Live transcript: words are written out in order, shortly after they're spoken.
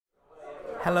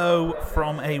Hello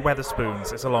from a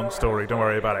Wetherspoons. It's a long story, don't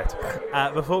worry about it.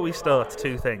 Before we start,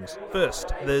 two things. First,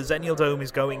 the Xennial Dome is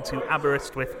going to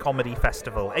Aberystwyth Comedy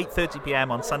Festival,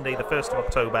 8:30pm on Sunday the 1st of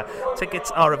October.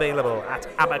 Tickets are available at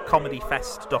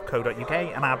abercomedyfest.co.uk,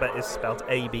 and Aber is spelled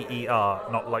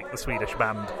A-B-E-R, not like the Swedish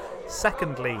band.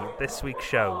 Secondly, this week's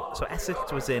show. So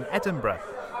Essex was in Edinburgh,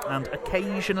 and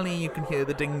occasionally you can hear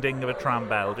the ding-ding of a tram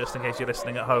bell, just in case you're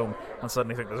listening at home and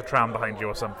suddenly think there's a tram behind you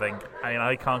or something. I mean,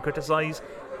 I can't criticise.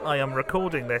 I am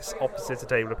recording this opposite a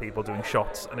table of people doing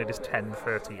shots, and it is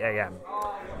 10:30am.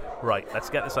 Right, let's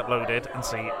get this uploaded and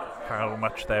see how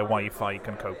much their Wi-Fi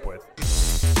can cope with.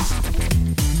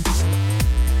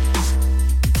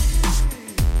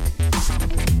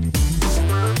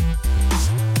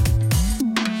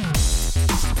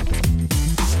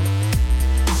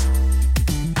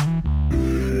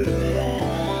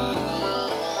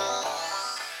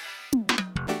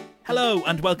 Hello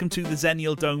and welcome to the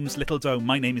Xennial Dome's Little Dome.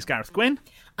 My name is Gareth Gwynn.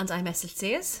 And I'm Estel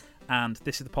Sears. And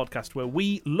this is the podcast where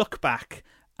we look back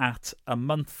at a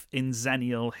month in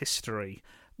Xennial history.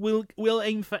 We'll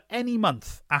aim for any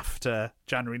month after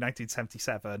January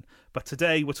 1977, but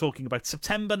today we're talking about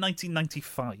September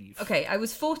 1995. Okay, I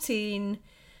was 14,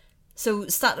 so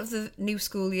start of the new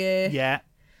school year.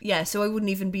 Yeah, so I wouldn't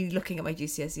even be looking at my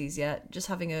GCSEs yet, just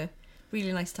having a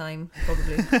really nice time,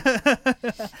 probably.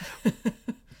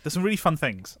 There's some really fun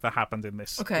things that happened in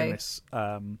this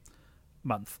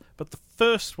month. But the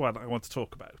first one I want to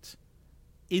talk about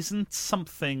isn't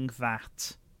something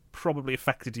that probably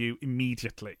affected you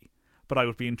immediately, but I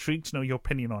would be intrigued to know your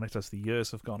opinion on it as the years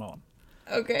have gone on.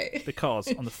 Okay. Because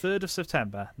on the 3rd of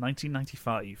September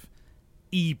 1995,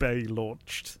 eBay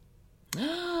launched.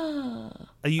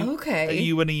 Are you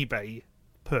an eBay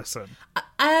person?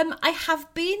 I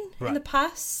have been in the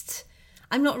past.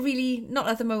 I'm not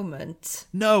at the moment.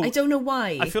 No. I don't know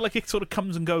why. I feel like it sort of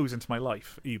comes and goes into my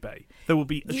life, eBay. There will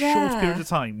be a short period of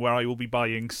time where I will be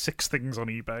buying 6 things on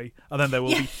eBay, and then there will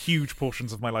be huge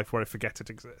portions of my life where I forget it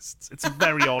exists. It's a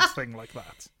very odd thing like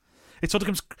that. It sort of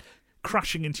comes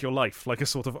crashing into your life like a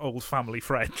sort of old family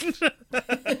friend.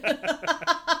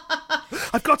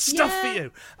 I've got stuff for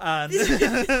you! And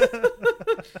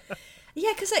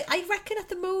yeah, because I reckon at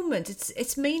the moment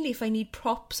it's mainly if I need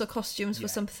props or costumes for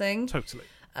something. Totally.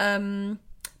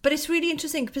 But it's really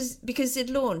interesting because it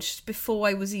launched before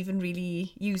I was even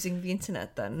really using the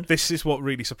internet then. This is what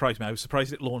really surprised me. I was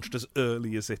surprised it launched as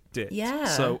early as it did. Yeah.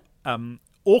 So,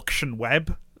 Auction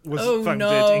Web was founded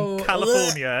in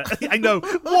California. I know,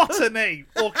 what a name!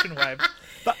 Auction Web.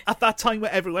 At that time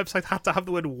where every website had to have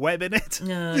the word web in it.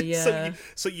 Yeah.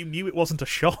 so you knew it wasn't a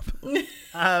shop.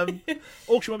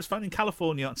 Auction Web was founded in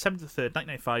California on 7th of the 3rd,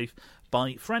 1995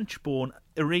 by French-born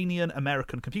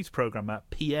Iranian-American computer programmer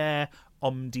Pierre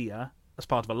Omdia as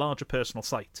part of a larger personal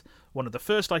site. One of the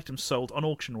first items sold on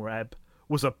Auction Web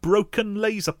was a broken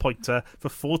laser pointer for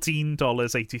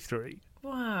 $14.83.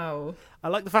 Wow. I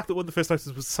like the fact that one of the first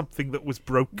items was something that was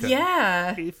broken.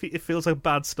 Yeah. It feels like a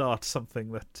bad start to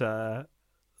something that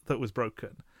was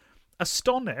broken.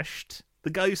 Astonished, the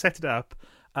guy who set it up,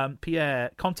 Pierre,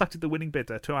 contacted the winning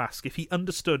bidder to ask if he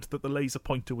understood that the laser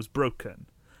pointer was broken.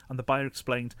 And the buyer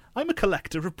explained, "I'm a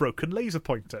collector of broken laser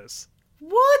pointers."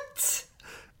 What?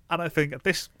 And I think at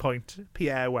this point,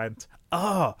 Pierre went,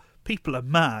 people are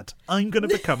mad. I'm going to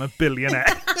become a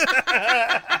billionaire.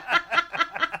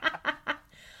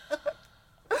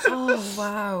 Oh,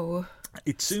 wow.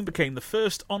 It soon became the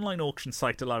first online auction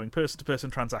site allowing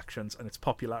person-to-person transactions, and its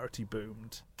popularity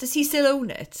boomed. Does he still own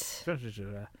it?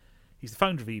 He's the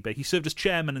founder of eBay. He served as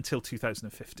chairman until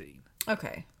 2015.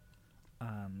 Okay.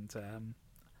 And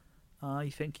I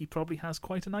think he probably has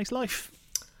quite a nice life.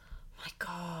 My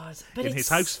God. In his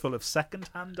house full of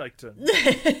second-hand items.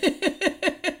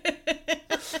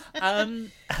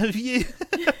 Have you...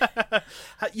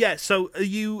 Yeah, so are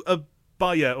you a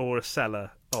buyer or a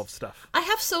seller of stuff? I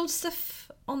have sold stuff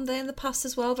on there in the past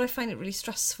as well, but I find it really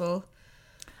stressful.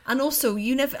 And also,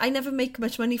 I never make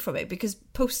much money from it because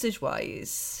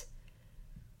postage-wise,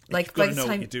 like by the time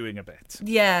what you're doing a bit.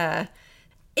 Yeah,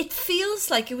 it feels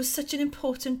like it was such an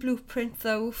important blueprint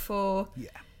though for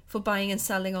buying and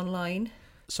selling online.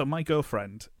 So my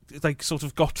girlfriend, sort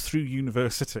of got through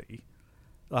university,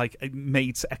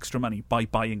 made extra money by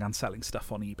buying and selling stuff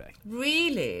on eBay.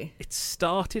 Really? It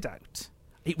started out.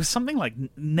 It was something like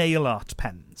nail art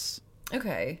pens.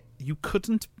 Okay. You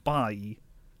couldn't buy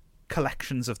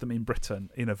collections of them in Britain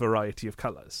in a variety of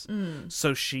colours.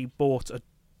 So she bought a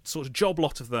sort of job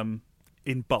lot of them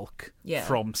in bulk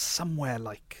from somewhere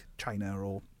like China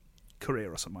or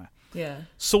Korea or somewhere. Yeah.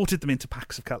 Sorted them into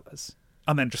packs of colours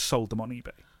and then just sold them on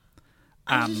eBay.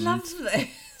 I love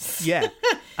this. Yeah.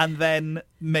 and then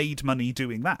made money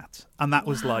doing that. And that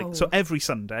was like, so every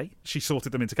Sunday she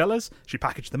sorted them into colours, she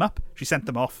packaged them up, she sent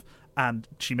them off, and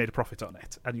she made a profit on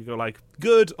it. And you go like,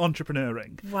 good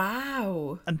entrepreneuring.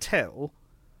 Wow. Until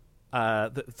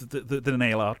the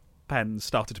nail art pens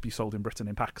started to be sold in Britain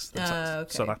in packs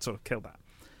themselves. Okay. So that sort of killed that.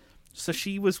 So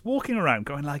she was walking around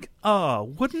going like, oh,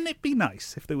 wouldn't it be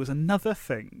nice if there was another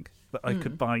thing that I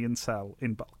could buy and sell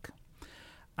in bulk?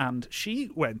 And she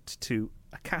went to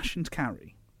a cash and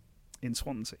carry in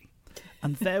Swansea,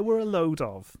 and there were a load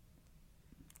of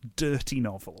dirty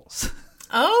novels.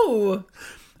 Oh!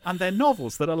 And they're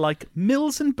novels that are like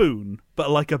Mills and Boon,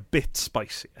 but like a bit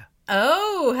spicier.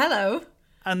 Oh, hello.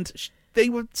 And they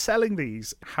were selling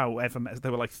these, however, they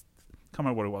were like, I can't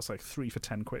remember what it was, like 3 for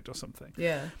 10 quid or something.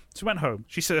 Yeah. So she went home,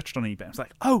 she searched on eBay, and was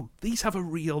like, oh, these have a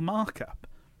real markup.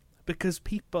 Because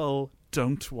people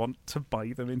don't want to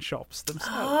buy them in shops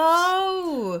themselves.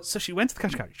 Oh! So she went to the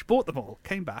cash carry, she bought them all,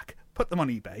 came back, put them on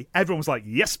eBay. Everyone was like,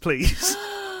 yes, please.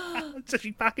 So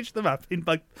she packaged them up in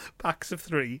like packs of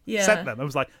 3, sent them. I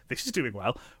was like, this is doing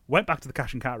well. Went back to the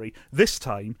cash and carry. This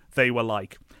time, they were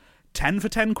like 10 for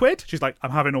 10 quid. She's like,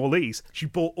 I'm having all these. She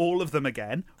bought all of them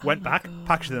again, went back,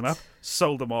 packaged them up,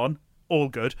 sold them on, all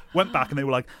good. Went back and they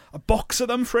were like, a box of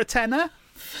them for a tenner.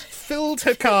 Filled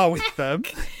her car with them,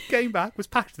 came back, was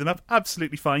packed them up,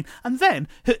 absolutely fine. And then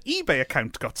her eBay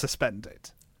account got suspended.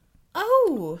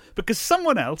 Oh! Because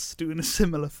someone else doing a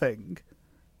similar thing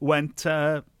went,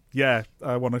 yeah,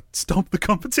 I want to stop the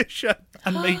competition,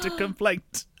 and made a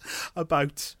complaint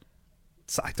about,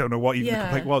 I don't know what even the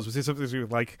complaint was. Was it something to do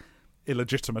with like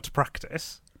illegitimate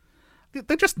practice?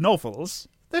 They're just novels.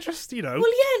 They're just, you know. Well,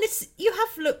 yeah, and it's you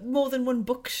have more than one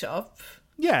bookshop.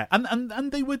 Yeah,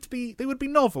 and they would be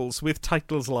novels with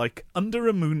titles like Under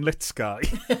a Moonlit Sky.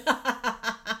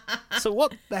 So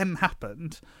what then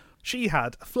happened? She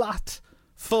had a flat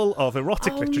full of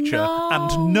erotic literature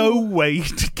and no way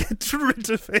to get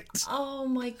rid of it. Oh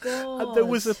my god. And there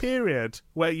was a period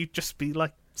where you'd just be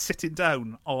like sitting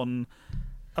down on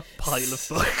a pile of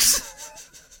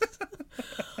books.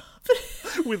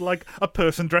 With like a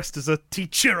person dressed as a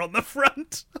teacher on the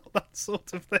front. That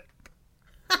sort of thing.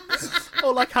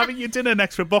 Or like having your dinner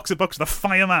next to a box of books with a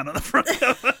fireman on the front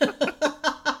cover.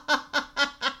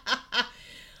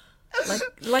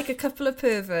 like a couple of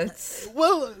perverts.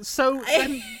 Well, so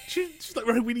then she's like,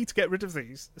 right, we need to get rid of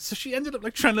these. So she ended up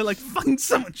like trying to like find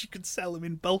someone she could sell them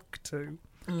in bulk to.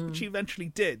 Which she eventually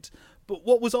did. But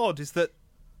what was odd is that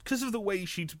because of the way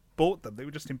she'd bought them, they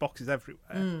were just in boxes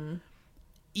everywhere.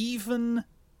 Even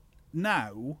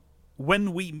now,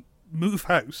 when we move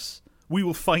house, we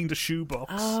will find a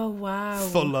shoebox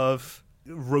full of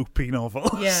ropey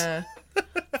novels. Yeah.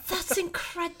 That's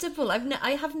incredible.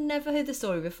 I have never heard the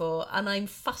story before, and I'm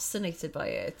fascinated by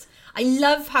it. I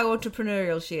love how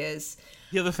entrepreneurial she is.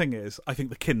 The other thing is, I think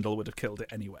the Kindle would have killed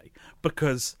it anyway,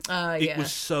 because it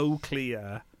was so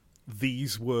clear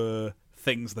these were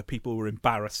things that people were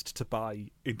embarrassed to buy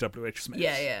in W.H. Smith's.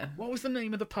 Yeah. What was the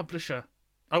name of the publisher?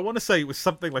 I want to say it was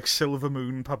something like Silver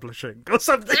Moon Publishing or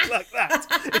something like that.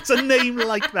 It's a name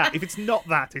like that. If it's not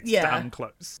that, it's damn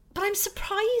close. But I'm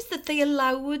surprised that they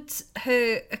allowed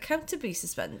her account to be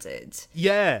suspended.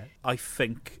 Yeah, I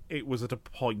think it was at a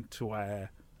point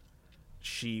where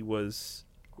she was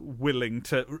willing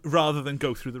to, rather than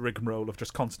go through the rigmarole of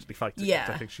just constantly fighting it,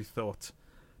 I think she thought,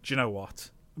 do you know what?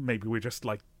 Maybe we just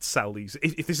like sell these.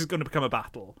 If this is going to become a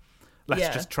battle,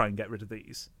 let's just try and get rid of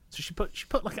these. So she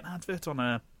put like an advert on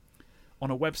a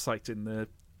website in the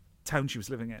town she was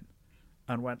living in,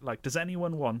 and went like, "Does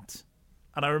anyone want?"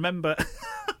 And I remember,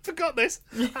 I forgot this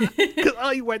because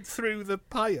I went through the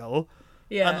pile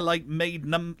and like made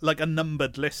like a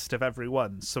numbered list of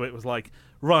everyone. So it was like,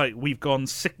 right, we've got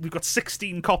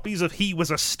 16 copies of He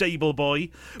Was a Stable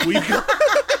Boy. We've got.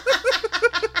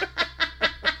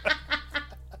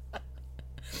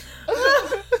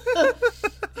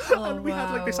 And we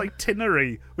had like this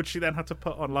itinerary which she then had to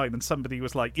put online, and somebody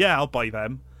was like, yeah, I'll buy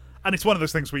them. And it's one of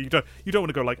those things where you don't want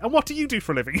to go like, and what do you do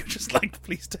for a living? You're just like,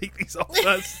 please take these off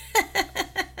us.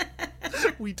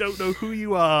 We don't know who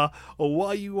you are or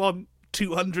why you want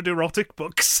 200 erotic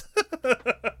books.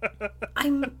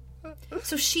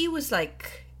 So she was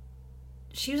at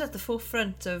the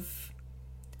forefront of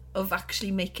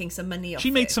actually making some money off it.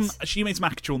 She made some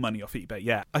actual money off eBay,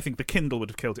 yeah. I think the Kindle would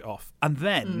have killed it off. And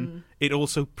then it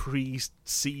also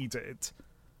preceded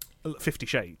 50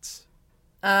 Shades.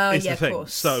 Oh, is the thing. Of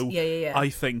course. So yeah. I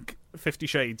think 50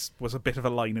 Shades was a bit of a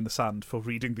line in the sand for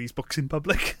reading these books in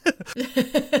public.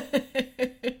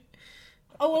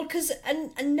 Oh, well, because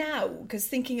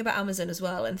thinking about Amazon as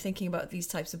well, and thinking about these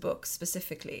types of books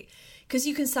specifically, because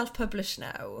you can self-publish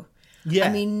now, Yeah.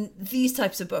 I mean, these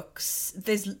types of books,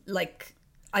 there's like,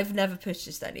 I've never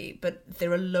purchased any, but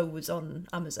there are loads on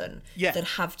Amazon that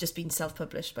have just been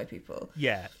self-published by people.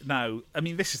 Yeah. Now, I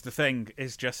mean, this is the thing,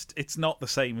 is just, it's not the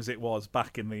same as it was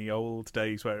back in the old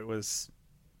days where it was...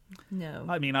 No.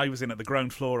 I mean, I was in at the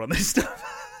ground floor on this stuff.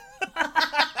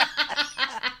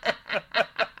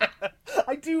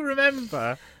 I do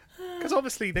remember, because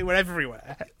obviously they were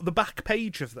everywhere. The back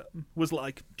page of them was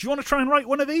like, do you want to try and write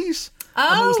one of these? Oh.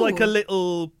 And there was like a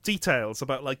little details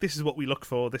about like, this is what we look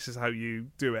for, this is how you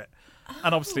do it. Oh.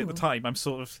 And obviously at the time, I'm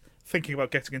sort of thinking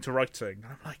about getting into writing.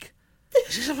 And I'm like,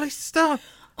 this is a place to start.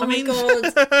 Oh my God.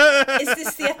 Is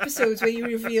this the episodes where you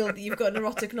reveal that you've got an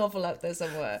erotic novel out there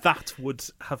somewhere? That would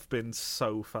have been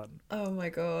so fun. Oh my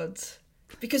God.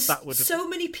 Because so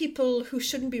many people who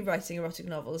shouldn't be writing erotic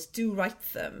novels do write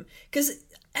them. Because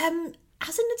hasn't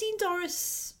Nadine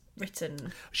Dorris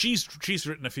written? She's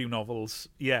written a few novels.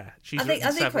 Yeah, she's are written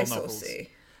they several quite novels. saucy?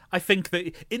 I think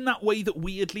that in that way that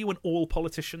weirdly when all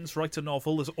politicians write a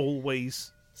novel, there's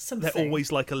always something. They're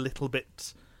always like a little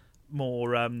bit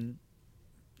more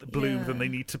blue than they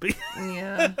need to be.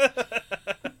 Yeah.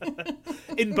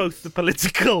 In both the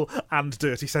political and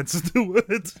dirty sense of the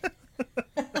word.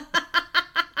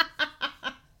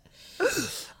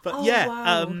 But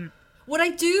wow. What I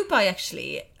do buy,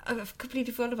 actually, I've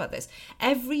completely forgotten about this.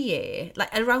 Every year, like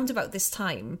around about this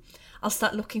time, I'll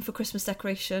start looking for Christmas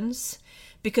decorations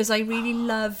because I really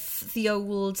love the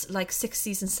old, like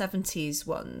 60s and 70s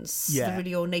ones, the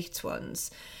really ornate ones.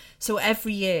 So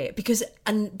every year, because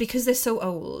they're so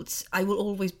old, I will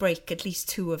always break at least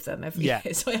 2 of them every year.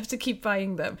 So I have to keep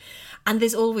buying them. And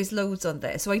there's always loads on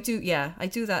there. So I do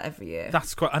that every year.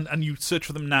 That's quite, and you search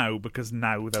for them now because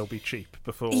now they'll be cheap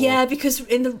before. Yeah, because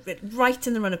right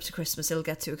in the run up to Christmas, it'll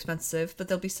get too expensive, but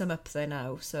there'll be some up there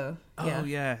now. So yeah. Oh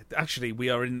yeah, actually, we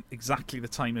are in exactly the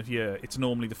time of year. It's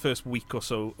normally the first week or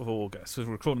so of August. So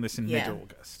we're recording this in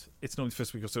mid-August. It's normally the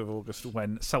first week or so of August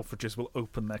when Selfridges will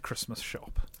open their Christmas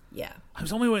shop. Yeah. I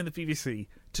was on my way in the BBC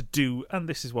to do, and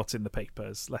this is what's in the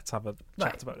papers, let's have a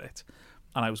chat about it.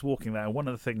 And I was walking there, and one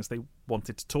of the things they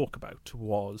wanted to talk about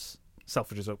was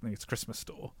Selfridges opening its Christmas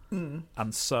store. Mm.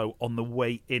 And so on the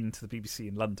way into the BBC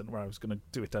in London, where I was going to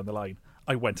do it down the line,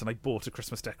 I went and I bought a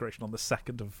Christmas decoration on the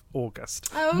 2nd of August.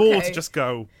 Oh, okay. More to just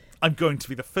go, I'm going to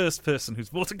be the first person who's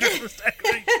bought a Christmas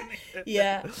decoration.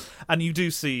 Yeah. And you do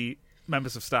see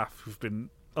members of staff who've been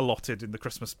allotted in the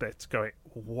Christmas bit going,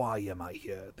 why am I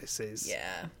here? This is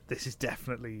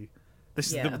definitely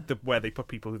the where they put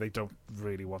people who they don't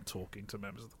really want talking to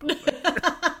members of the public.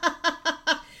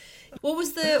 What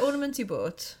was the ornament you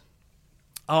bought?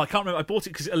 Oh, I can't remember. I bought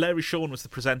it because Larry Shawn was the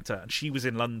presenter and she was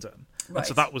in London. Right. And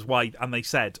so that was why, and they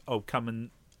said, come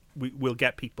and we'll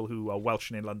get people who are Welsh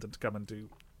and in London to come and do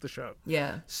the show.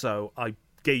 Yeah. So I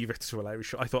gave it to a Larry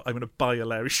Shawn. I thought I'm going to buy a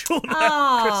Larry Shawn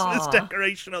Christmas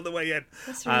decoration on the way in.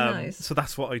 That's really nice. So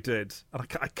that's what I did. And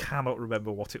I cannot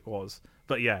remember what it was.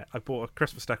 But yeah, I bought a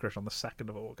Christmas decoration on the 2nd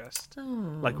of August.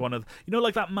 Oh. Like one of,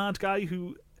 like that mad guy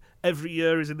who every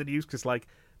year is in the news because like,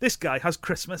 this guy has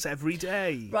Christmas every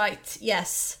day. Right,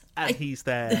 yes. And he's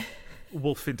there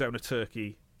wolfing down a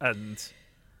turkey and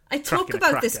I talk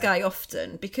about this guy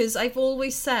often because I've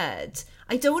always said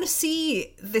I don't want to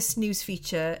see this news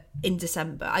feature in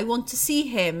December. I want to see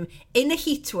him in a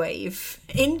heatwave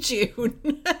in June.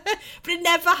 But it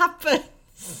never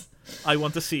happens. I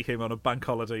want to see him on a bank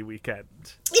holiday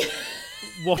weekend.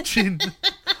 I want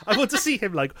to see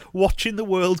him like watching the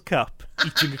World Cup,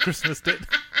 eating a Christmas dinner.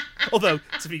 Although,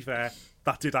 to be fair,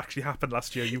 that did actually happen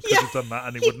last year. You could have done that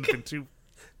and it wouldn't have been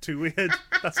too weird.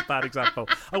 That's a bad example.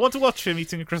 I want to watch him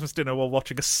eating a Christmas dinner while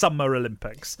watching a Summer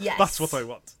Olympics. Yes. That's what I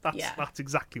want. That's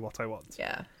exactly what I want.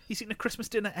 Yeah. He's eating a Christmas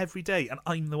dinner every day and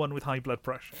I'm the one with high blood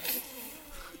pressure.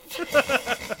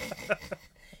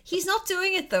 He's not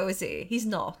doing it though, is he? He's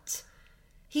not.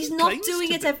 He's not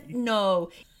doing it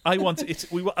no. I want it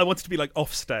to be like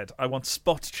Ofsted. I want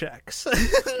spot checks.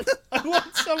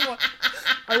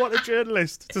 I want a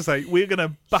journalist to say, we're going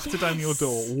to batter down your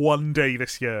door one day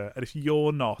this year, and if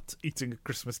you're not eating a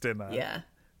Christmas dinner,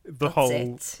 the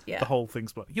whole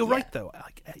thing's blown. You're right, though.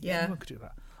 Anyone could do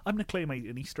that. I'm going to claim I eat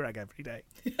an Easter egg every day.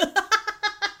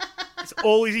 It's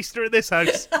always Easter at this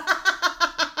house.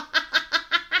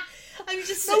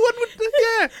 No one would.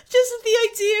 Yeah. Just the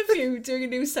idea of you doing a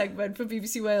news segment for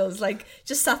BBC Wales, like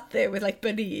just sat there with like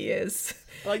bunny ears.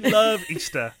 I love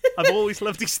Easter. I've always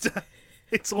loved Easter.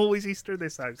 It's always Easter in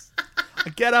this house. I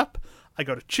get up, I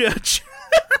go to church,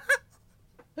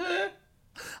 I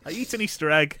eat an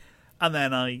Easter egg, and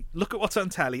then I look at what's on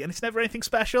telly, and it's never anything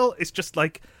special. It's just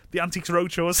like the Antiques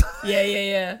Roadshows.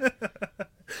 Yeah.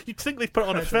 You'd think they'd put it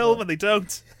on a film, and they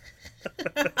don't.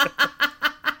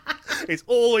 It's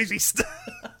always Easter.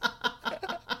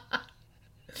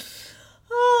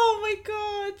 Oh my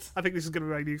god. I think this is going to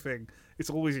be my new thing. It's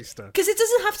always Easter. Because it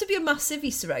doesn't have to be a massive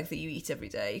Easter egg that you eat every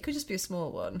day. It could just be a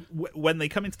small one. When they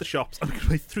come into the shops, I'm going to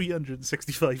buy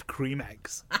 365 cream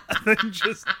eggs. And then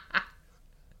just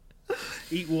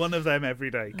eat one of them every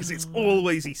day. Because it's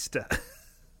always Easter.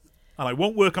 And I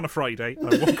won't work on a Friday.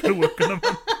 I won't go work on a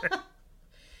Monday.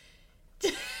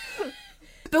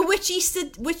 But which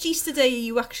Easter day are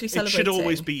you actually celebrating? It should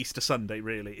always be Easter Sunday,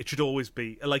 really. It should always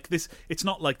be like this. It's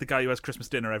not like the guy who has Christmas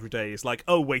dinner every day is like,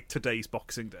 oh wait, today's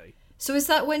Boxing Day. So is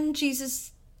that when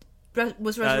Jesus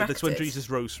was resurrected? That's when Jesus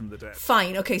rose from the dead.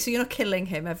 Fine, okay, so you're not killing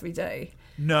him every day.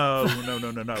 No.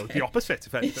 The opposite,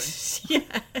 if anything.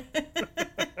 Yeah.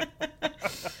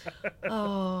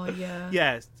 Oh, yeah.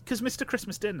 Yeah, because Mr.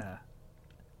 Christmas Dinner,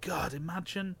 God,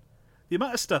 imagine the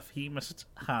amount of stuff he must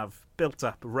have built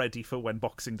up ready for when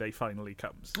Boxing Day finally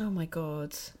comes. Oh my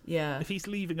god, yeah. If he's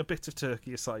leaving a bit of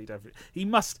turkey aside, he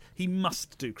must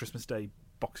do Christmas Day,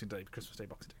 Boxing Day, Christmas Day,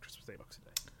 Boxing Day, Christmas Day, Boxing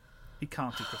Day. He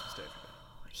can't do Christmas Day every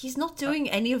day. He's not doing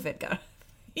any of it, Gareth.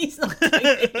 He's not doing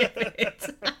any of it.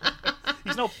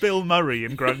 He's not Bill Murray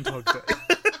in Groundhog Day.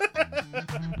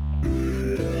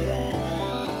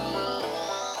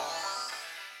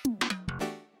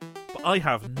 But I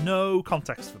have no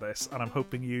context for this, and I'm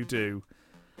hoping you do.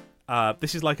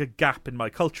 This is like a gap in my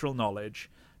cultural knowledge,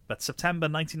 but September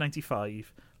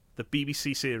 1995, the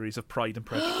BBC series of Pride and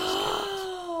Prejudice came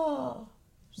out.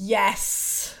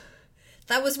 Yes!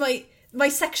 That was my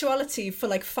sexuality for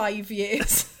like 5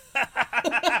 years.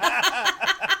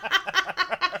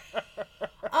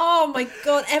 Oh my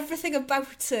god, everything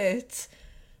about it.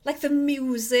 Like the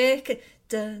music.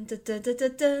 Dun, dun, dun, dun,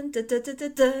 dun, dun, dun, dun, dun,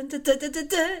 dun, dun, dun, dun,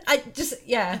 dun. I just,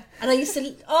 yeah. And I used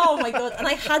to, oh my god, and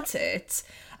I had it.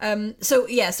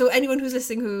 So anyone who's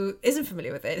listening who isn't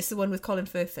familiar with it, it's the one with Colin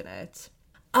Firth in it.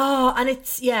 Oh, and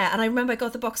it's, yeah, and I remember I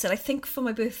got the box set, I think for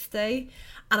my birthday,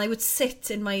 and I would sit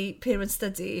in my parents'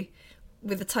 study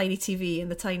with a tiny TV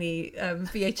and the tiny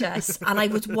VHS, and I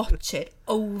would watch it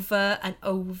over and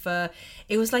over.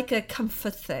 It was like a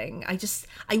comfort thing.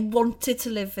 I wanted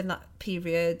to live in that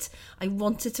period. I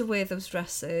wanted to wear those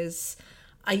dresses.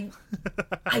 I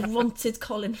wanted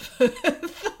Colin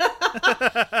Firth.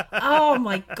 Oh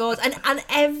my god. And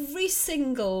every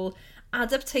single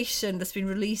adaptation that's been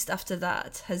released after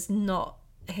that has not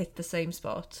hit the same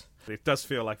spot. It does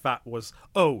feel like that was,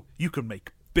 oh, you can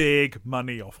make big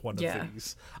money off one of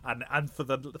these, and for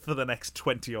the next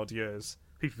 20 odd years,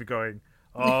 people are going,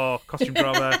 oh, costume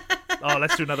drama, oh,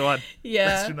 let's do another one.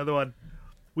 Let's do another one.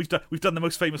 We've done the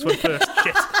most famous one first.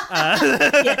 Shit.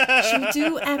 Yeah. Should we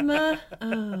do Emma?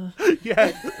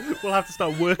 Yeah, we'll have to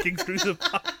start working through them.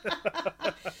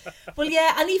 Well,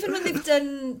 yeah, and even when they've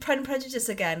done Pride and Prejudice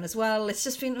again as well, it's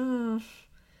just been,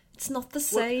 it's not the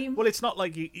same. Well, it's not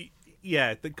like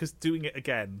because doing it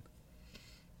again,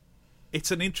 it's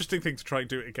an interesting thing to try and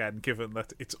do it again, given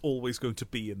that it's always going to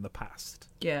be in the past.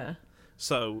 Yeah.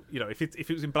 So, if it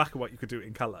was in black and white, you could do it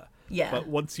in colour. Yeah. But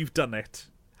once you've done it,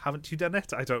 haven't you done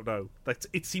it? I don't know.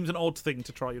 It seems an odd thing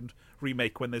to try and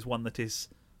remake when there's one that is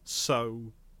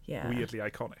so weirdly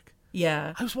iconic.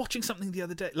 Yeah. I was watching something the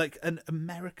other day, like an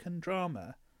American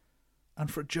drama,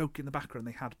 and for a joke in the background,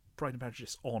 they had Pride and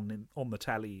Prejudice on the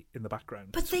telly in the background.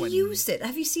 But they used it.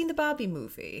 Have you seen the Barbie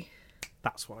movie?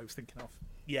 That's what I was thinking of.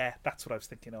 Yeah, that's what I was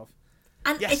thinking of.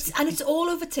 And it's all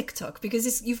over TikTok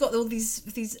because you've got all these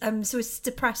so it's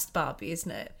depressed Barbie,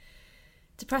 isn't it?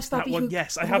 Depressed Barbie who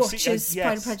watches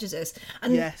Pride and Prejudice.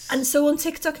 And and so on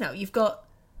TikTok now you've got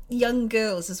young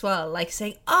girls as well, like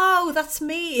saying, "Oh, that's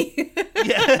me."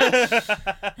 Yeah.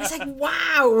 It's like,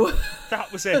 wow.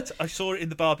 That was it. I saw it in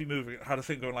the Barbie movie. I had a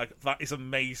thing going like, that is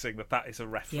amazing that is a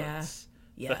reference.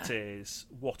 Yeah. That is,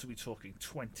 what are we talking,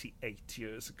 28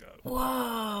 years ago.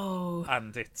 Whoa.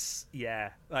 And it's,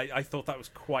 I thought that was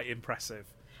quite impressive.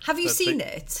 Have you seen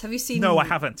it? Have you seen No, I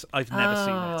haven't. I've never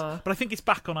seen it. But I think it's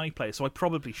back on iPlayer, so I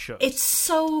probably should. It's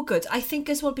so good. I think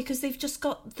as well, because they've just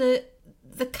got the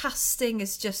casting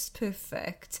is just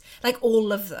perfect. Like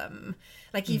all of them.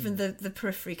 Like even the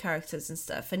periphery characters and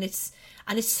stuff. And it's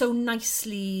so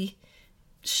nicely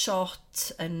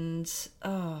shot and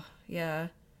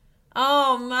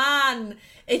oh man,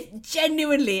 it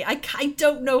genuinely, I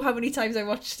don't know how many times I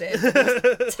watched it.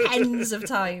 Tens of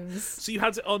times. So you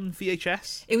had it on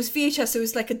VHS? It was VHS, so it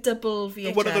was like a double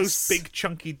VHS. One of those big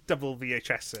chunky double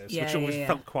VHSs, which always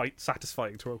felt quite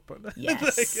satisfying to open.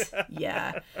 Yes,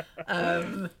 yeah.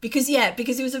 Because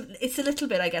it's a little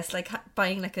bit, I guess, like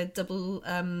buying like a double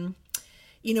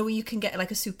where you can get like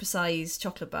a supersized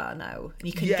chocolate bar now, and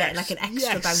you can get like an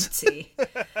extra bounty.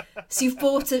 So you've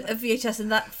bought a VHS and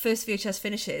that first VHS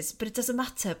finishes, but it doesn't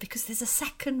matter because there's a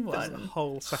second one. There's a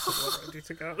whole second one ready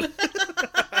to go.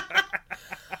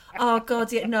 Oh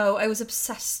God, yeah, no, I was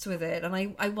obsessed with it, and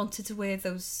I wanted to wear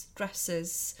those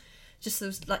dresses, just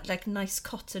those like nice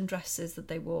cotton dresses that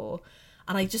they wore,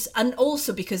 and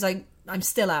also because I'm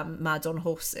still am mad on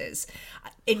horses,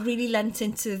 it really lent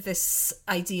into this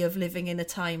idea of living in a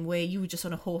time where you were just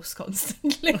on a horse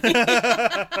constantly.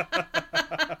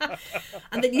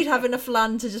 And then you'd have enough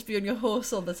land to just be on your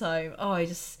horse all the time.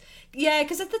 Because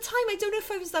at the time I don't know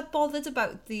if I was that bothered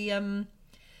about the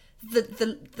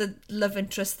love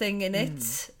interest thing in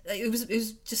it. It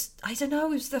was just, I don't know,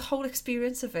 it was the whole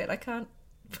experience of it. I can't.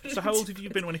 So how old have you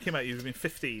been when it came out? You've been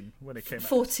 15 when it came out.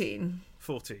 14.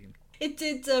 It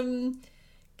did,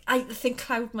 I think,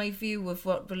 cloud my view of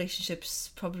what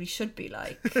relationships probably should be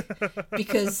like.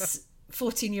 Because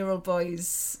 14-year-old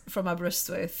boys from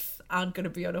Aberystwyth aren't going to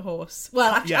be on a horse.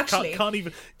 Well, actually, can't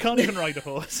even ride a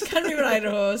horse. Can't even ride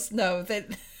a horse. No,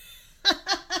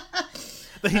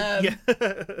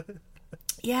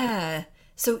 yeah.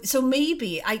 So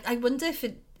maybe I wonder if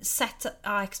it set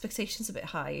our expectations a bit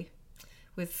high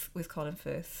with Colin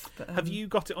Firth. But, have you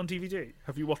got it on DVD?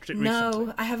 Have you watched it No,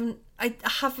 recently? I haven't. I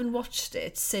haven't watched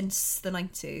it since the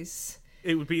 90s.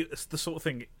 It would be the sort of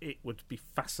thing. It would be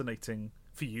fascinating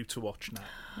for you to watch now.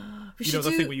 The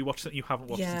thing where you watch something you haven't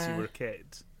watched since you were a kid.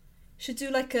 Should do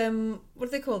like what do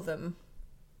they call them?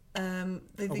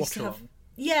 They used to have. Along.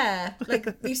 Yeah,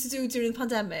 like they used to do during the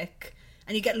pandemic,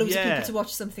 and you get loads of people to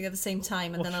watch something at the same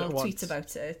time, and then I'll tweet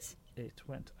about it. It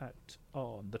went out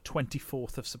on the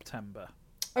 24th of September.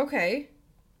 Okay,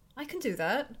 I can do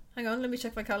that. Hang on, let me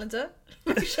check my calendar.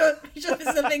 Make sure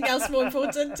there's something else more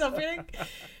important happening.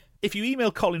 If you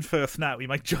email Colin Firth now, he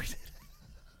might join it.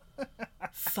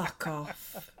 Fuck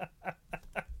off.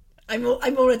 I'm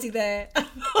already there.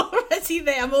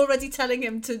 I'm already telling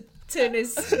him to turn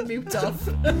his mute off.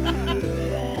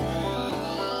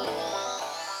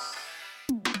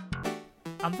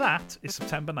 And that is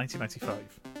September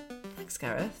 1995. Thanks,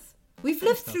 Gareth. We've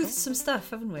lived through some stuff,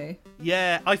 haven't we?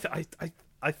 Yeah,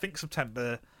 I think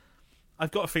September. I've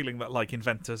got a feeling that like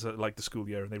inventors are like the school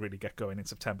year and they really get going in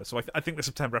September. So I think the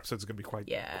September episodes are going to be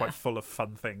quite full of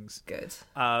fun things. Good.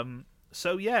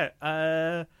 So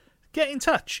yeah, get in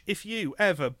touch if you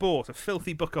ever bought a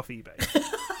filthy book off eBay.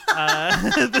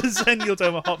 The Zennial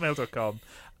at hotmail.com.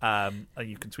 And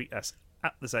you can tweet us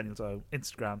at the Zennial Dome,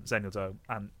 Instagram Zennial Dome,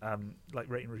 and like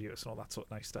rate and review us and all that sort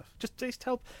of nice stuff. Just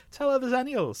tell other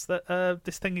Zennials that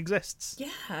this thing exists.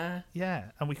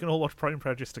 Yeah, and we can all watch Pride and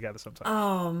Prejudice together sometime.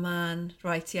 Oh man,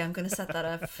 right? Yeah, I'm going to set that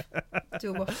up.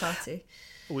 Do a watch party.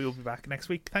 We will be back next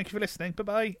week. Thank you for listening. Bye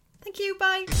bye. Thank you.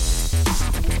 Bye.